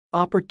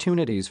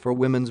Opportunities for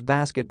women's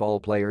basketball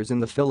players in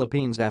the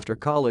Philippines after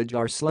college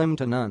are slim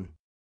to none.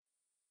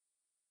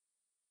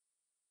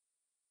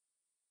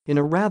 In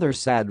a rather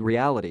sad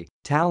reality,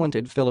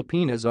 talented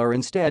Filipinas are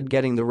instead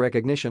getting the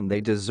recognition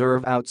they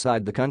deserve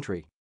outside the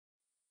country.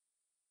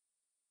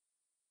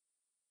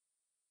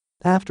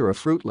 After a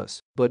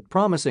fruitless but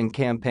promising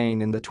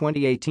campaign in the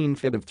 2018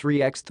 FIBA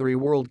 3x3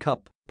 World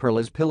Cup,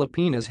 Perlas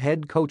Pilipinas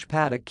head coach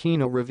Pat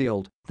Aquino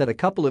revealed that a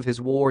couple of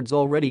his wards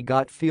already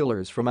got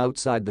feelers from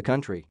outside the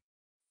country.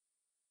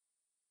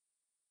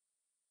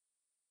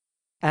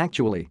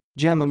 Actually,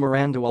 Gemma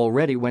Miranda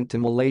already went to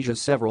Malaysia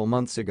several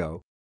months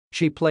ago.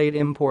 She played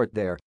import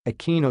there,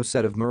 Aquino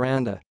said of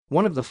Miranda,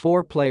 one of the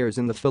 4 players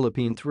in the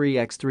Philippine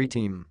 3x3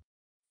 team.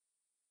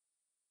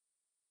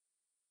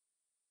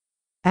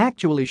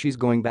 Actually, she's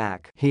going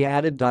back, he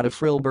added.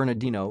 Afril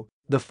Bernardino,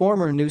 the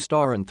former new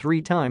star and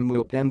 3-time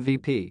UAAP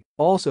MVP,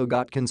 also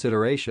got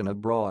consideration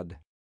abroad.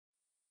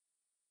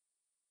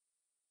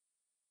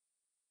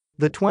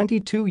 The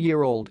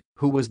 22-year-old,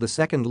 who was the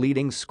second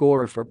leading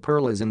scorer for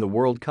Perlas in the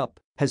World Cup,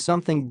 has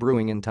something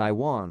brewing in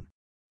Taiwan.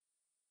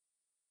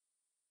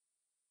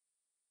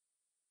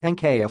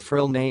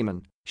 Afril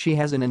Naiman, she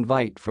has an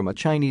invite from a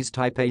Chinese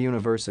Taipei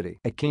university,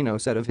 Aquino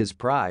said of his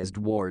prized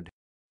ward.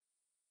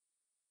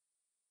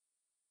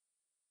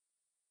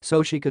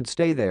 So she could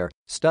stay there,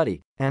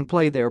 study, and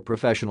play there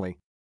professionally.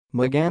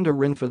 Maganda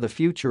rin for the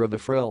future of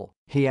Afril,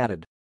 he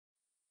added.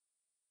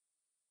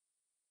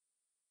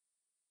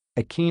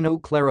 Aquino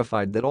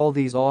clarified that all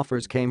these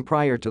offers came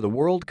prior to the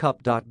World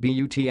Cup. But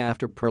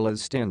after Perlas'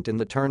 stint in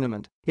the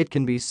tournament, it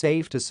can be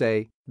safe to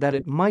say that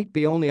it might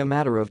be only a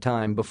matter of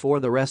time before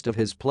the rest of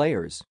his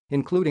players,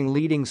 including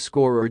leading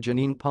scorer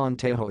Janine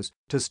Pontejos,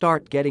 to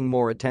start getting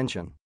more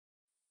attention.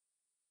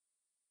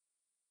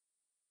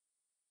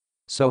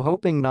 So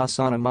hoping na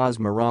sana mas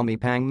marami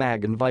pang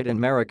mag-invite and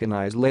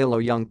Americanize lalo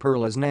young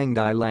Perlas nang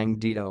di lang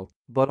dito,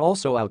 but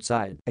also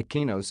outside,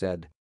 Aquino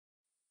said.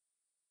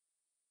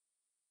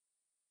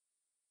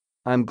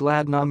 I'm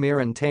glad na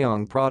meron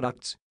tayong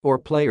products or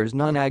players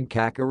na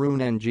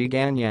nagkakaroon ng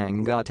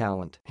ganyang ga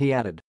talent, he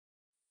added.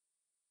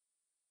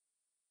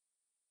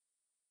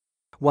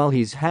 While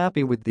he's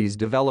happy with these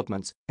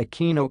developments,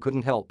 Aquino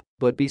couldn't help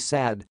but be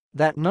sad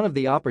that none of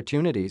the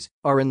opportunities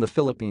are in the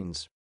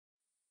Philippines.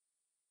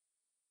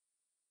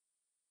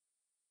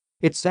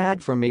 It's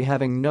sad for me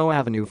having no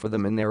avenue for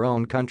them in their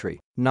own country.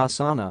 Na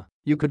sana,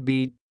 you could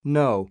be,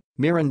 no,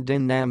 meron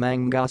din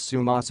namang ga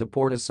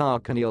sumasuporta sa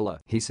kanila,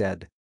 he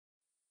said.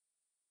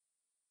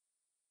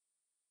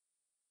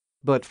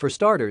 But for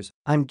starters,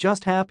 I'm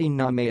just happy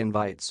na may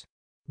invites.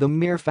 The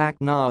mere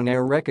fact na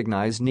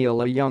recognize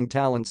nila young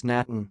talents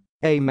natin,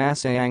 ay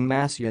masayang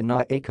masya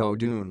na ako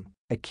dun,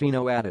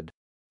 Aquino added.